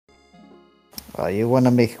You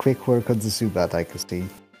wanna make quick work of the Zubat, I can see.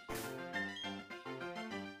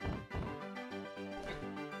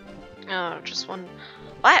 Oh, just one.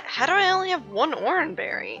 What? How do I only have one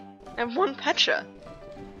Oranberry? And one Pecha?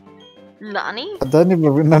 Nani? I don't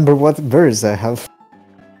even remember what birds I have.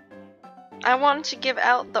 I wanted to give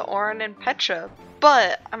out the Oran and Pecha,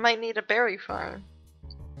 but I might need a berry farm.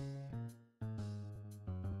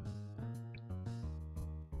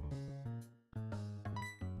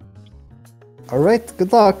 Alright,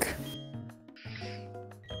 good luck!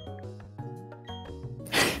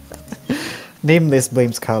 Nameless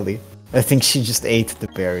blames Kali. I think she just ate the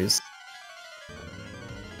berries.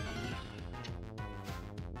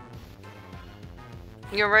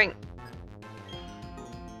 You're right.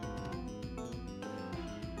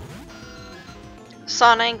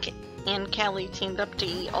 Sonic and Callie teamed up to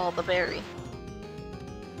eat all the berry.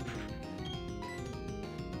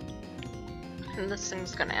 And this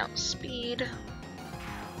thing's gonna outspeed.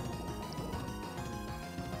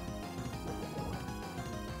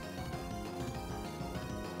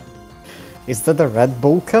 Is that a red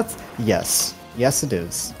bowl cut? Yes. Yes it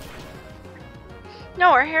is.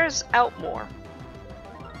 No, her hair is out more.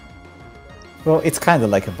 Well, it's kinda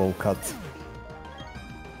like a bowl cut.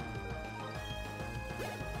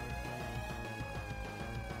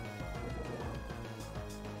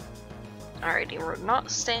 Alrighty, we're not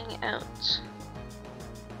staying out.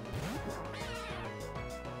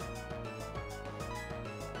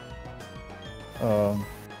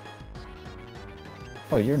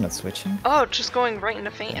 Oh, you're not switching? Oh, just going right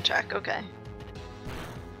into feint attack, okay.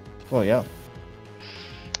 Well, yeah.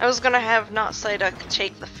 I was gonna have not Psyduck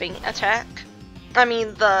take the feint attack. I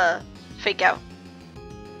mean, the fake out.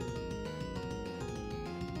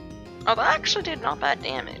 Oh, that actually did not bad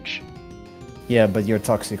damage. Yeah, but you're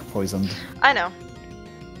toxic poisoned. I know.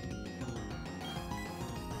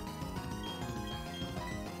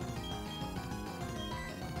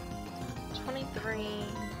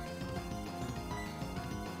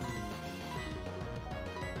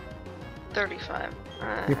 $35.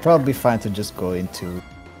 You're probably fine to just go into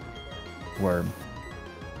Worm.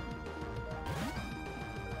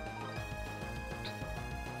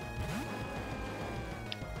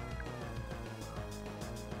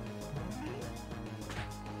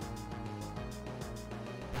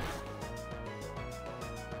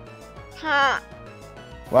 Huh.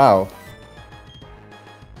 Wow.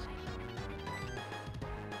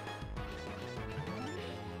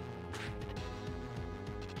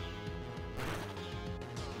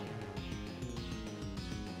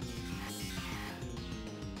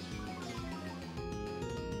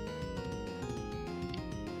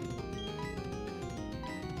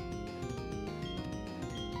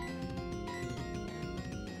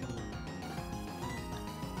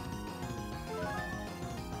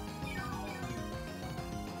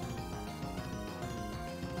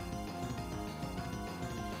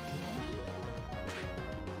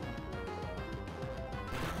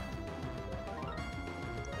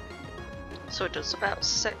 So it does about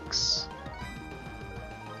 6.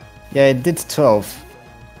 Yeah, it did 12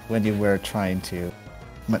 when you were trying to...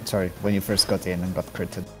 Sorry, when you first got in and got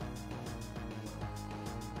critted.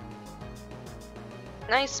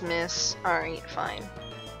 Nice miss. Alright, fine.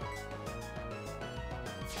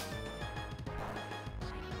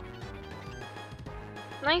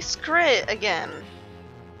 Nice crit again.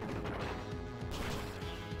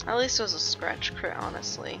 At least it was a scratch crit,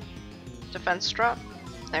 honestly. Defense drop?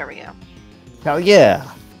 There we go. Hell yeah!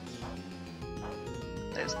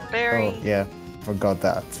 There's the berry. Oh, yeah. Forgot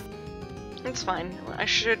that. It's fine.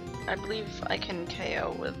 I believe I can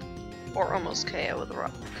KO with, or almost KO with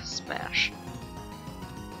Rock Smash.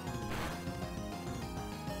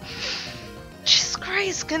 Jesus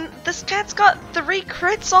Christ, this cat's got 3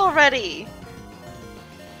 crits already!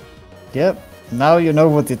 Yep. Now you know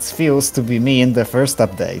what it feels to be me in the first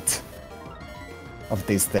update of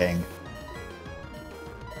this thing.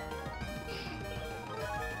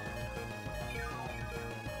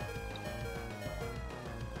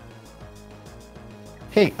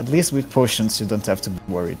 Hey, at least with potions you don't have to be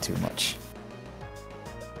worried too much.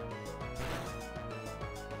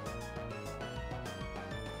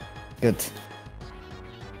 Good.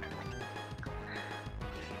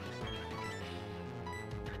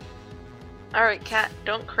 Alright, cat,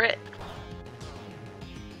 don't crit.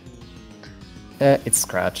 It's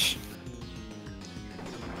Scratch.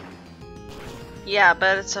 Yeah,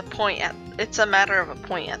 but it's a matter of a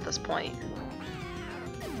point at this point.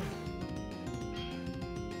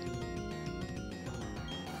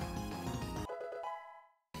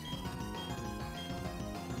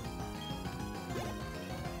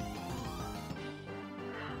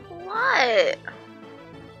 What? it!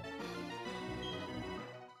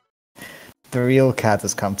 The real cat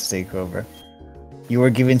has come to take over. You were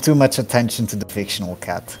giving too much attention to the fictional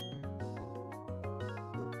cat.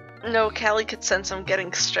 No, Callie could sense I'm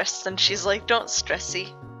getting stressed and she's like, don't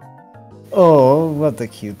stressy. Oh, what a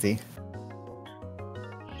cutie.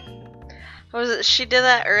 She did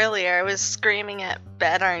that earlier. I was screaming at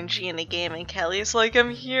bad RNG in a game and Callie's like,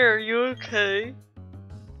 I'm here, are you okay?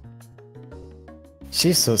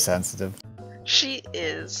 She's so sensitive. She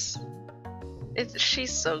is.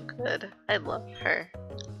 She's so good. I love her.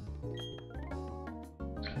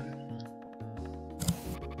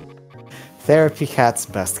 Therapy cats,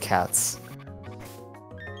 best cats.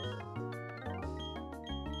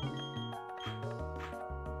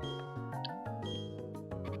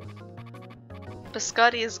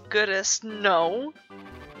 Biscotti is goodest. No.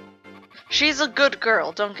 She's a good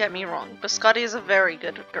girl, don't get me wrong. Biscotti is a very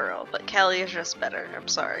good girl, but Callie is just better. I'm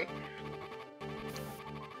sorry.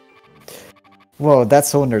 Whoa,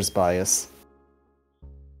 that's owner's bias.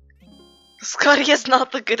 Biscotti is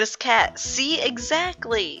not the goodest cat. See?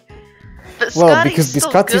 Exactly! Well, because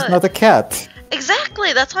Biscotti's not a cat.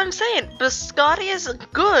 Exactly, that's what I'm saying. Biscotti is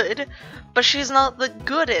good, but she's not the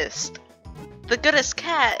goodest. The goodest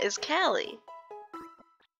cat is Callie.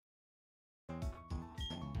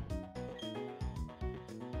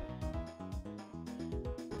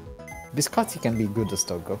 Biscotti can be good as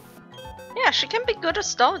Doggo. Yeah, she can be good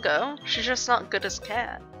as Doggo. She's just not good as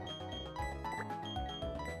cat.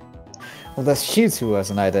 Well, that's Shizu who has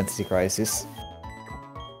an identity crisis.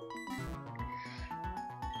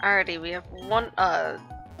 Alrighty, we have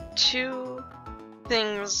two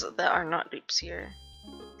things that are not dupes here.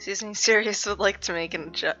 Excuse me, Cyrus would like to make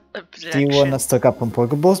an objection. Do you want to stock up on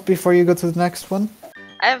Pokeballs before you go to the next one?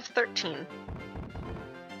 I have 13.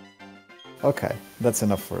 Okay, that's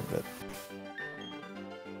enough for a bit.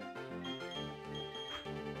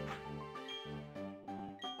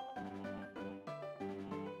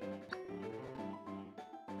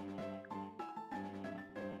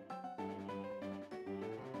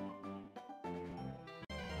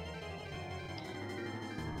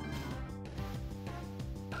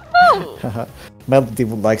 Melody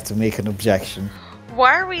would like to make an objection.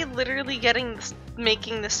 Why are we literally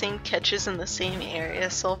making the same catches in the same area,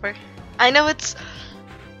 Silver? I know it's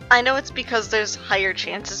because there's higher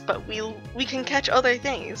chances, but we can catch other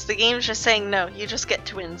things. The game's just saying no, you just get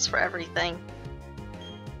twins for everything.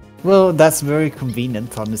 Well, that's very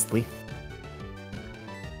convenient, honestly.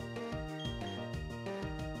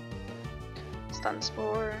 Stun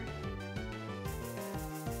Spore.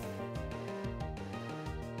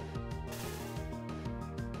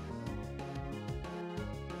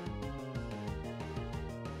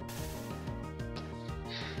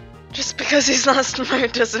 Just because he's not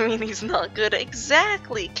smart doesn't mean he's not good.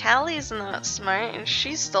 Exactly! Callie's not smart and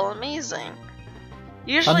she's still amazing.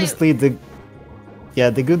 Usually, honestly, the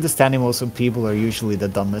goodest animals and people are usually the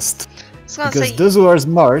dumbest. Because those who are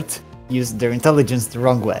smart use their intelligence the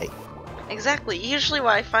wrong way. Exactly. Usually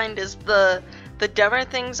what I find is the dumber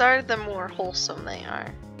things are, the more wholesome they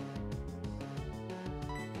are.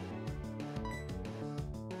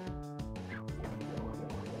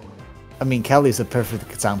 I mean, Callie's a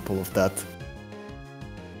perfect example of that.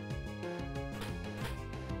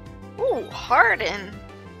 Ooh, Harden!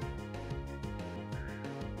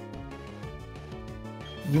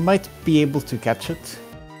 You might be able to catch it.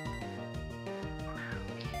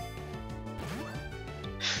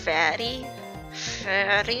 Fatty?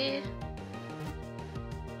 Fatty?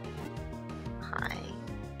 Hi.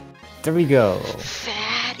 There we go.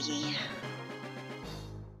 Fatty?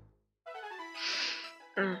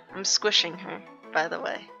 I'm squishing her, by the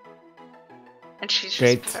way. And she's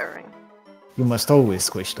just purring. You must always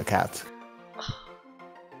squish the cat.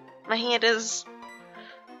 My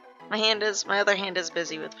other hand is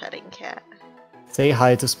busy with petting cat. Say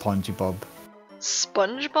hi to SpongeBob.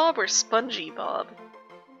 SpongeBob or Spongy Bob?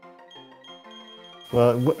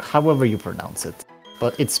 Well, however you pronounce it.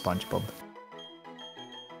 But it's SpongeBob.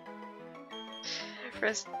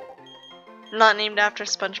 First, not named after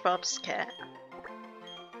SpongeBob's cat.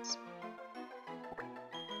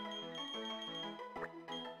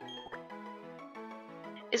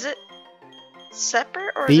 Is it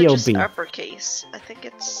separate or is it just uppercase? I think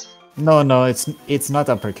it's... No, it's not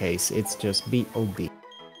uppercase, it's just B-O-B.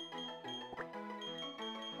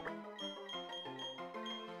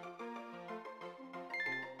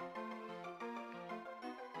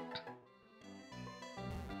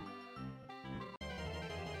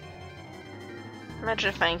 Imagine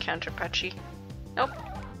if I encounter Pucci. Nope,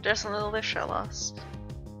 just a little wish I lost.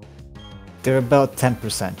 They're about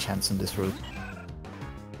 10% chance on this route.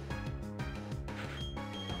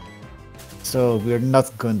 So we're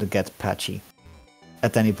not going to get patchy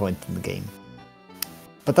at any point in the game.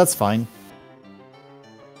 But that's fine.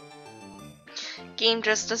 Game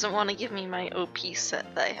just doesn't want to give me my OP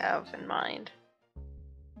set that I have in mind.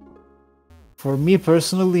 For me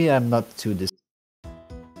personally, I'm not too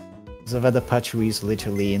disappointed. I've had a patch release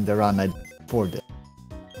literally in the run I did before this.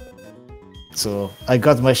 So I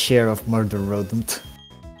got my share of Murder Rodent.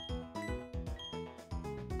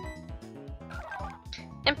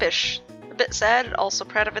 Impish. A bit sad, also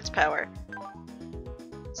proud of its power.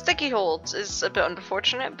 Sticky Holds is a bit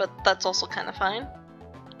unfortunate, but that's also kind of fine.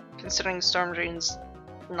 Considering Storm Drain's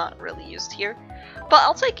not really used here. But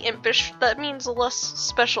I'll take Impish. That means a less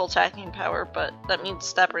special attacking power, but that means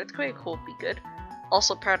Stab Earthquake will be good.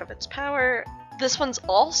 Also proud of its power. This one's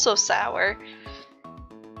also sour.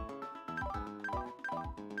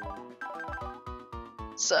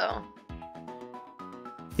 So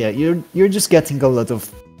yeah, you're just getting a lot of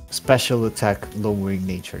special attack lowering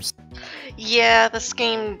natures. Yeah, this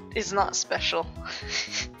game is not special.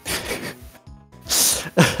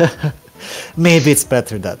 Maybe it's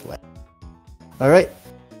better that way. Alright.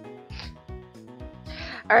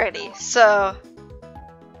 Alrighty, so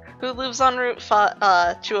who lives on Route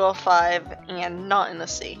 205 and not in the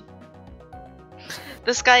sea?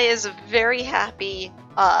 This guy is very happy,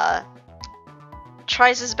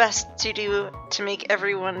 tries his best to make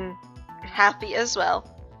everyone happy as well.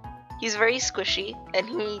 He's very squishy,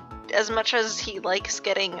 and as much as he likes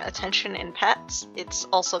getting attention and pats, it's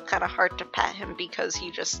also kind of hard to pat him because he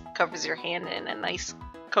just covers your hand in a nice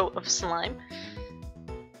coat of slime.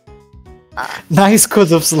 Nice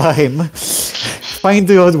coat of slime. Find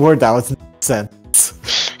the odd word out in that sense.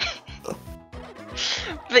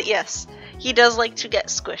 But yes, he does like to get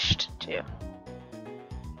squished too.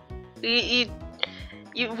 We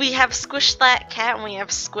have squished that cat and we have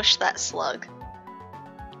squished that slug.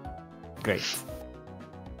 Great.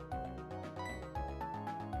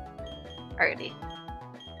 Alrighty.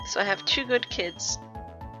 So I have two good kids.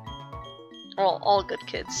 Well, all good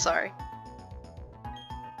kids, sorry.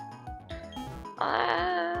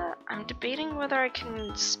 I'm debating whether I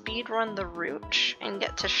can speedrun the route and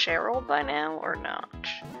get to Cheryl by now or not.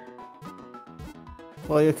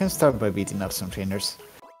 Well, you can start by beating up some trainers.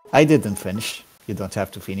 I didn't finish. You don't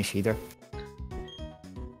have to finish either.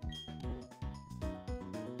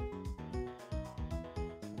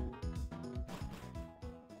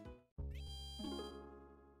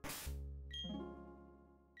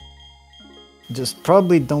 Just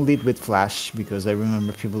probably don't lead with Flash, because I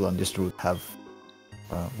remember people on this route have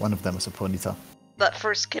one of them as a Ponyta. That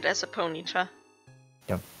first kid as a Ponyta.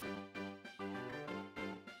 Yep.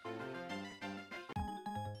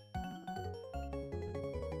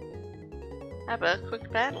 Have a quick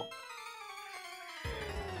battle.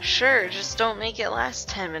 Sure, just don't make it last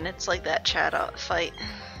 10 minutes like that chat fight.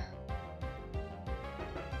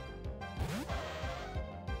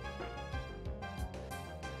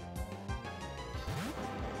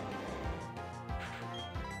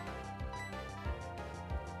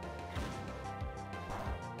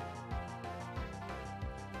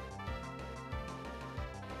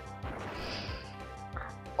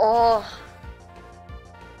 Oh,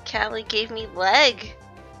 Callie gave me leg.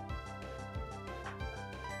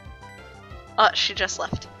 Oh, she just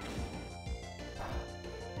left.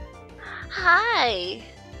 Hi.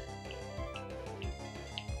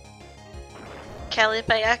 Callie, if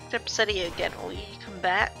I act upsetty again, will you come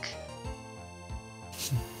back?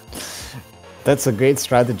 That's a great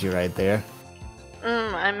strategy right there.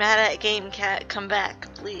 I'm mad at Game Cat. Come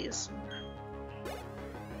back, please.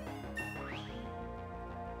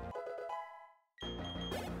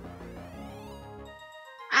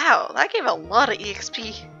 Wow, that gave a lot of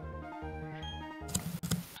EXP.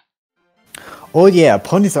 Oh yeah,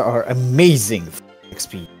 Ponyta are amazing for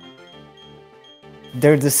XP.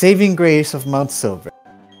 They're the saving grace of Mount Silver.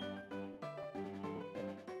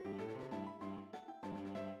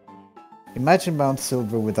 Imagine Mount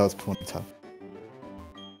Silver without Ponyta.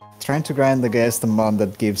 Trying to grind against a mon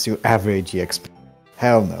that gives you average EXP.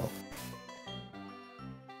 Hell no.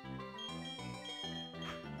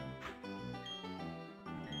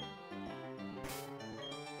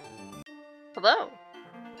 Hello.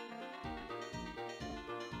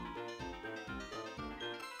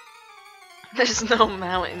 There's no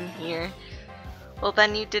mountain here. Well,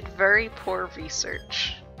 then you did very poor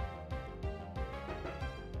research.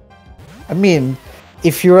 I mean,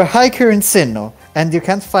 if you're a hiker in Sinnoh and you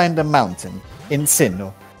can't find a mountain in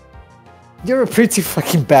Sinnoh, you're a pretty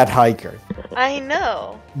fucking bad hiker. I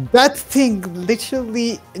know. That thing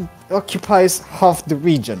literally occupies half the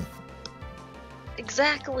region.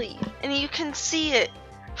 Exactly. And you can see it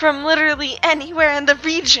from literally anywhere in the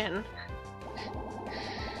region.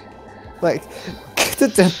 Like,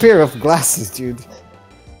 get a pair of glasses, dude.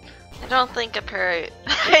 I don't think a pair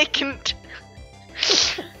I can...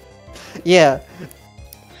 Yeah.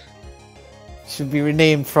 Should be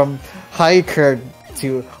renamed from Hiker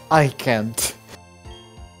to I Can't.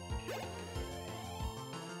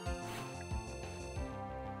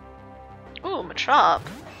 Ooh, Machop.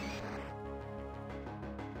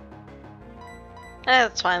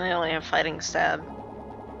 That's fine, they only have fighting stab.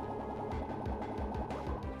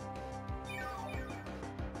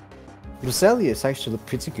 Roselia is actually a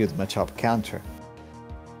pretty good Machop counter.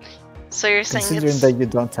 So you're saying considering that you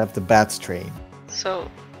don't have the bat strain. So,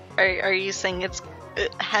 are you saying it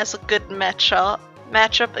has a good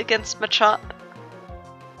matchup against Machop?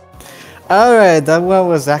 Alright, that one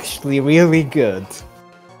was actually really good.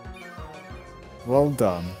 Well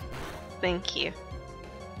done. Thank you.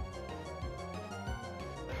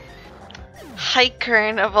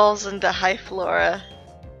 Hikern evolves into Hyflora.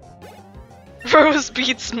 Rose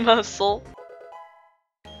beats Muscle.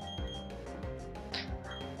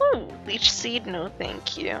 Ooh, Leech Seed? No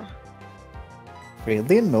thank you.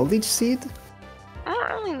 Really? No Leech Seed? I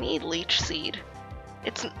don't really need Leech Seed.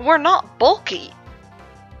 We're not bulky.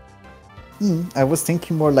 I was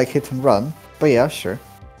thinking more like hit and run, but yeah, sure.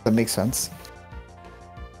 That makes sense.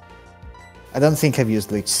 I don't think I've used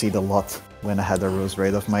Leech Seed a lot when I had a Rose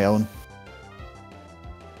Raid of my own.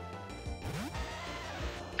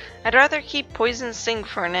 I'd rather keep Poison Sting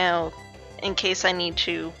for now, in case I need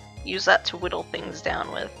to use that to whittle things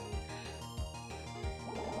down with.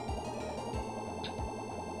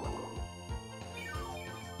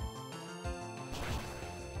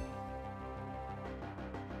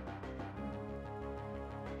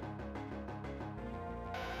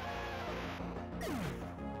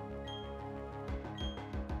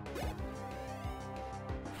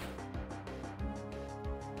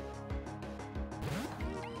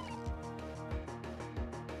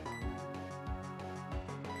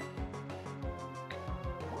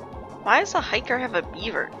 Why does the hiker have a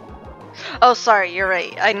beaver? Oh, sorry, you're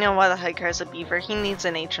right. I know why the hiker has a beaver. He needs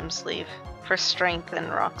an HM sleeve for strength and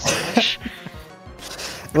rock smash.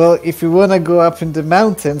 Well, if you wanna go up in the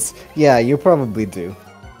mountains, yeah, you probably do.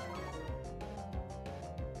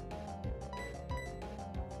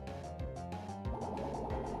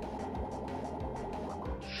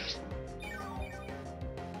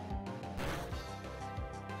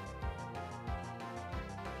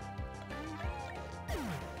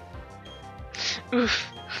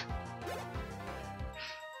 Oof.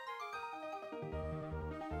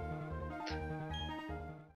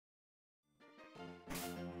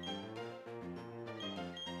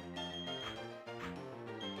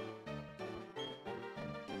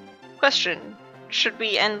 Question. Should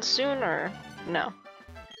we end soon or no?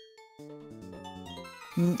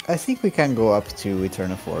 I think we can go up to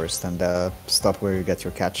Eternal Forest and stop where you get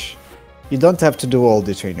your catch. You don't have to do all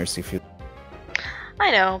the trainers if you...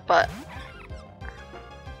 I know, but...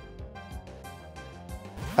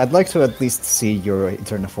 I'd like to at least see your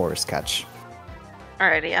Eternal Forest catch.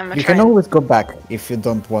 Alrighty, I'm gonna You can always go back if you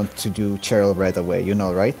don't want to do Cheryl right away, you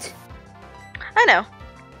know, right? I know.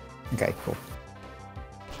 Okay, cool.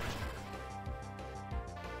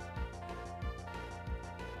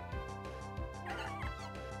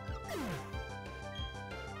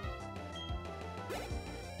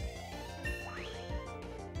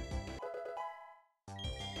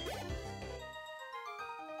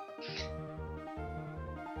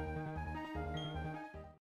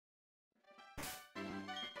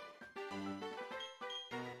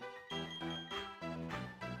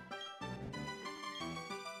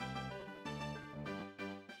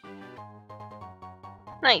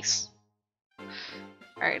 Nice.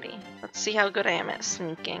 Alrighty, let's see how good I am at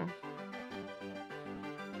sneaking.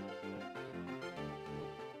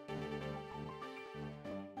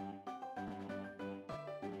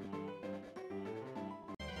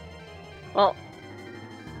 Well,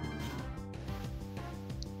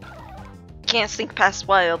 can't sneak past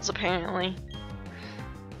wilds apparently.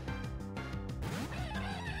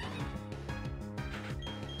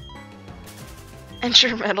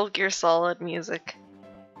 Enter Metal Gear Solid music.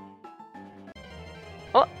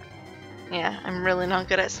 Oh! Yeah, I'm really not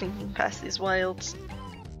good at sneaking past these wilds.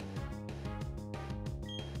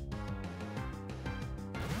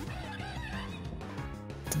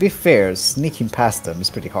 To be fair, sneaking past them is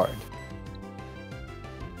pretty hard.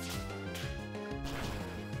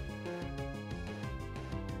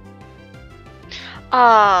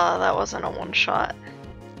 Ah, that wasn't a one-shot.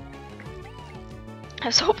 I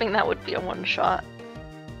was hoping that would be a one-shot.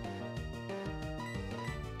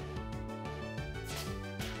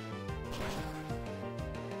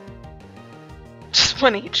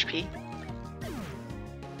 1 HP.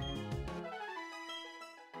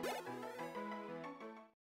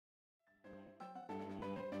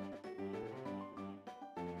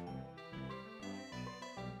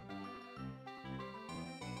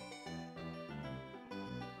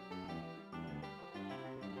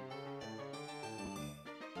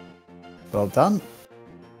 Well done.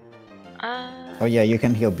 Oh yeah, you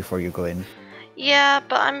can heal before you go in. Yeah,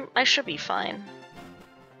 but I should be fine.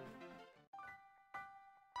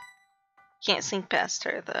 Can't sneak past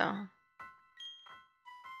her though.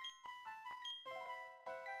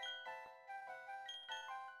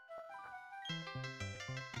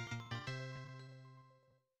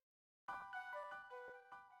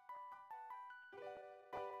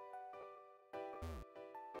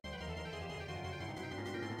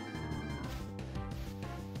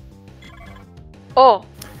 Oh!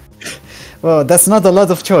 Well, that's not a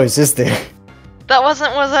lot of choice, is there? That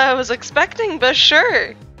wasn't what I was expecting, but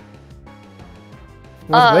sure!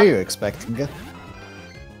 What were you expecting?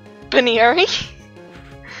 Baneri?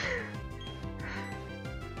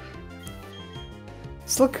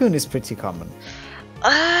 Slowcoon is pretty common.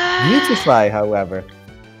 Beautify, however.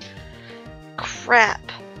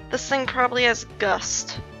 Crap. This thing probably has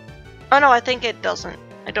Gust. Oh no, I think it doesn't.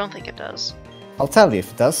 I don't think it does. I'll tell you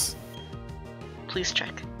if it does. Please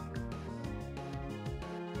check.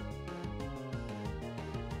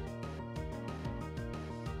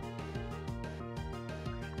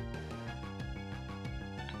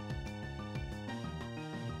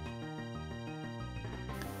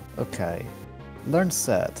 Okay. Learn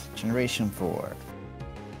set. Generation 4.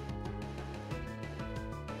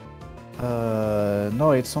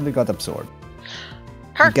 No, it's only got Absorb.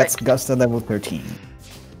 Perfect. It gets Gust at level 13.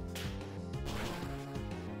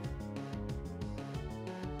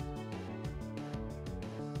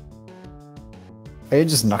 Are you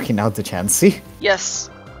just knocking out the Chansey? Yes.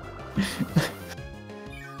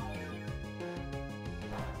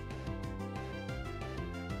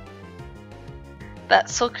 That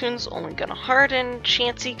Slowcoon's only gonna harden.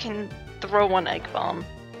 Chansey can throw 1 Egg Bomb.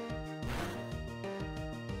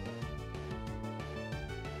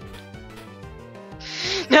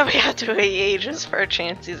 Now we have to wait ages for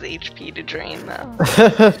Chansey's HP to drain,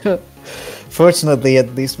 though. Fortunately,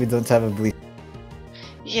 at least we don't have a bleed.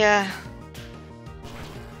 Yeah.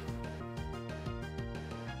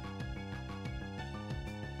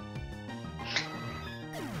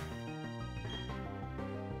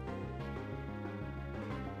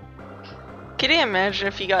 Can you imagine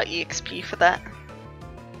if you got EXP for that?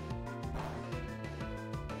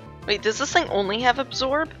 Wait, does this thing only have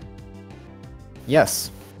Absorb?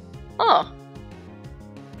 Yes. Oh.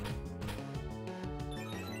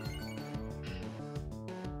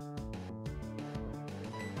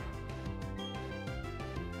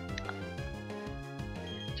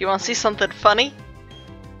 Do you want to see something funny?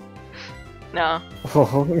 No.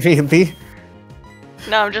 Oh, really?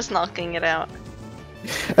 No, I'm just knocking it out.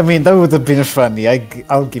 I mean, that would have been funny.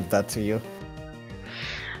 I'll give that to you.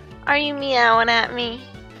 Are you meowing at me?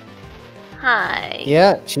 Hi.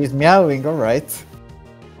 Yeah, she's meowing, alright.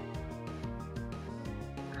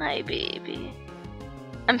 Hi, baby.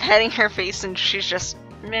 I'm petting her face and she's just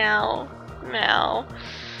meow, meow.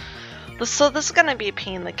 So this is gonna be a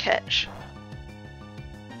pain to catch.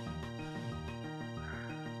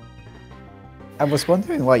 I was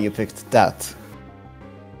wondering why you picked that.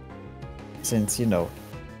 Since, you know,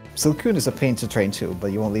 Slowcoon is a pain to train too,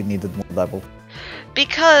 but you only needed 1 level.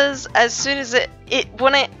 Because as soon as it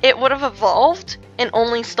would have evolved and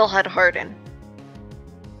only still had Harden.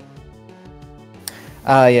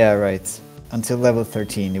 Ah, yeah, right. Until level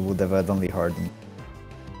 13, it would have had only Harden.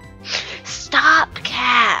 Stop,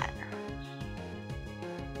 cat!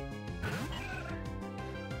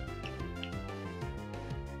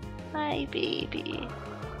 Hi, baby.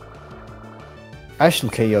 I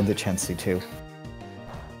should KO the Chansey too.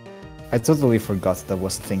 I totally forgot that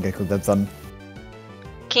was a thing I could have done.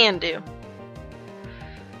 Can do.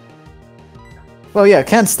 Well, yeah,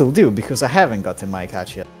 can still do, because I haven't gotten my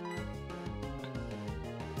catch yet.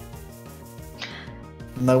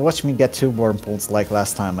 Now watch me get 2 wormholes like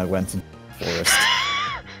last time I went into the forest.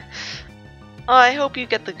 Oh, I hope you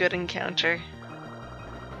get the good encounter.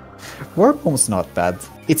 Wormhole's not bad.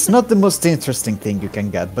 It's not the most interesting thing you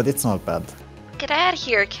can get, but it's not bad. Get out of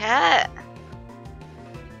here, cat!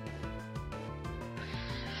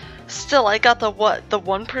 Still, I got the what? The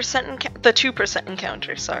 1% the 2%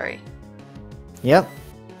 encounter, sorry. Yep.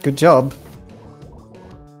 Good job.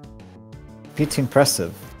 Pretty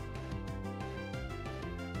impressive.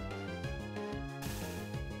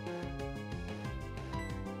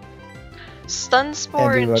 Stun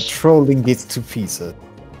Spore and you are trolling it to pieces.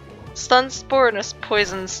 Stun Spore and a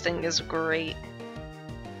Poison Sting is great.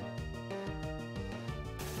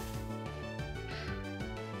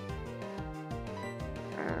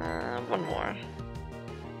 One more.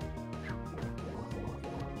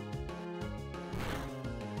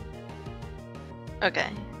 Okay.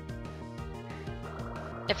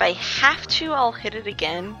 If I have to, I'll hit it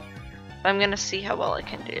again. But I'm gonna see how well I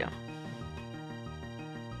can do.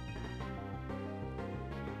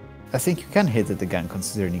 I think you can hit it again,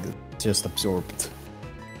 considering it's just absorbed.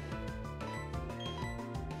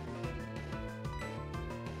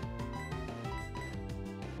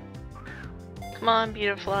 Come on,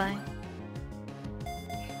 Beautifly.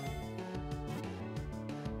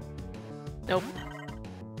 Nope.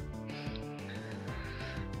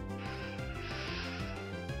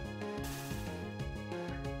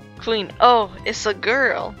 Queen. Oh, it's a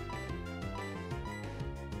girl.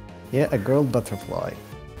 Yeah, a girl butterfly.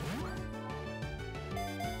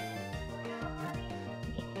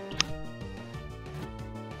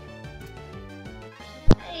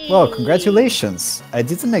 Well, congratulations! I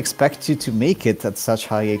didn't expect you to make it at such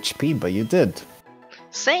high HP, but you did.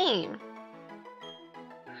 Same.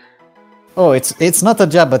 Oh, it's not a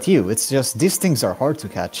jab at you, it's just these things are hard to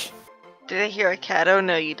catch. Did I hear a cat? Oh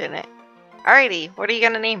no, you didn't. Alrighty, what are you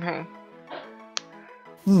gonna name her?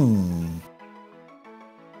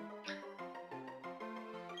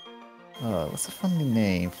 Oh, what's a funny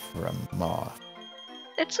name for a moth?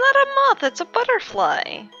 It's not a moth, it's a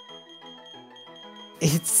butterfly.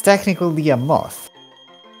 It's technically a moth.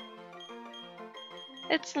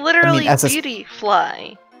 It's literally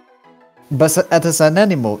Beautifly. But as an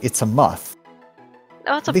animal, it's a moth.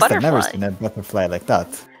 No, it's a At least butterfly. I've never seen a butterfly like that.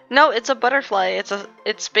 No, it's a butterfly.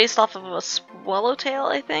 It's based off of a swallowtail,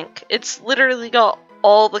 I think. It's literally got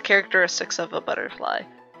all the characteristics of a butterfly.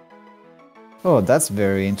 Oh, that's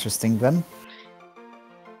very interesting then.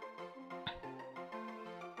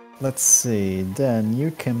 Let's see, then you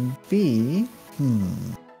can be...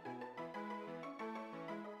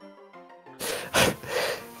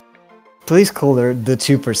 Please call her the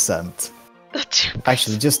 2%. The 2%.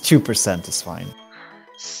 Actually, just 2% is fine.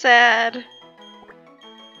 Sad.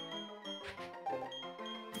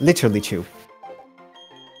 Literally 2.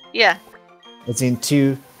 Yeah. It's in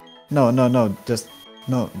 2... No, just...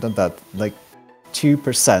 No, not that. Like,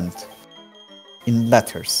 2% in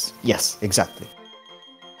letters. Yes, exactly.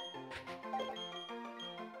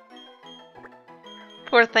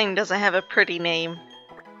 Poor thing doesn't have a pretty name.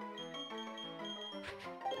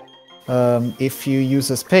 If you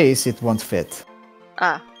use a space, it won't fit.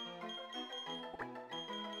 Ah.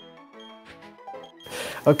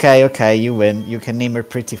 Okay, you win. You can name her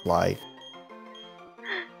Pretty Fly.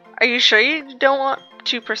 Are you sure you don't want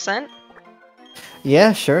 2%?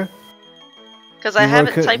 Yeah, sure. Because I have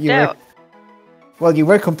it typed out. Well, you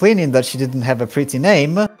were complaining that she didn't have a pretty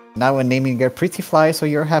name. Now I'm naming her Pretty Fly, so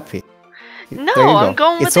you're happy. No, I'm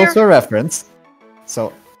going with It's also a reference.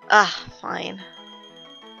 So. Ah, fine.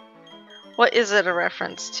 What is it a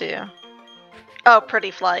reference to? Oh,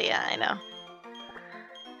 Pretty Fly, yeah, I know.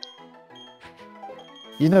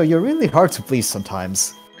 You know, you're really hard to please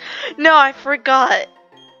sometimes. No, I forgot.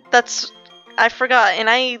 I forgot, and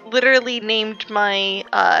I literally named my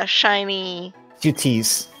shiny...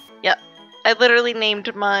 Cuties. Yep. I literally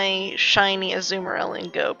named my shiny Azumarill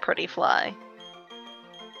and Go Pretty Fly.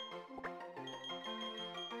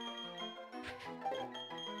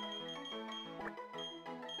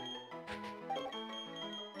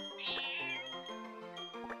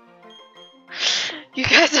 You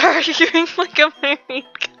guys are arguing like a married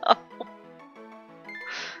couple.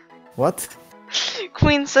 What?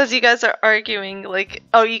 Queen says you guys are arguing like...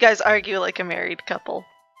 Oh, you guys argue like a married couple.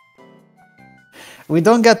 We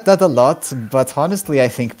don't get that a lot, but honestly I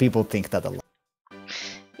think people think that a lot.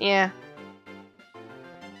 Yeah.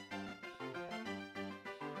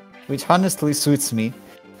 Which honestly suits me.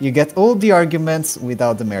 You get all the arguments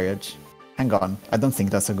without the marriage. Hang on, I don't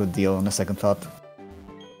think that's a good deal on a second thought.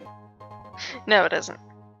 No, it isn't.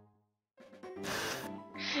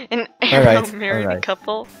 An arrow married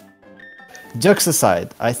couple. Jokes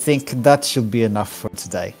aside, I think that should be enough for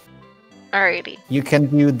today. Alrighty. You can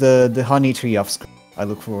view the honey tree off screen. I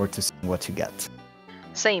look forward to seeing what you get.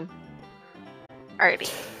 Same.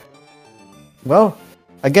 Alrighty. Well,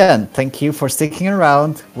 again, thank you for sticking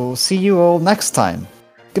around. We'll see you all next time.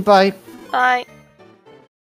 Goodbye. Bye.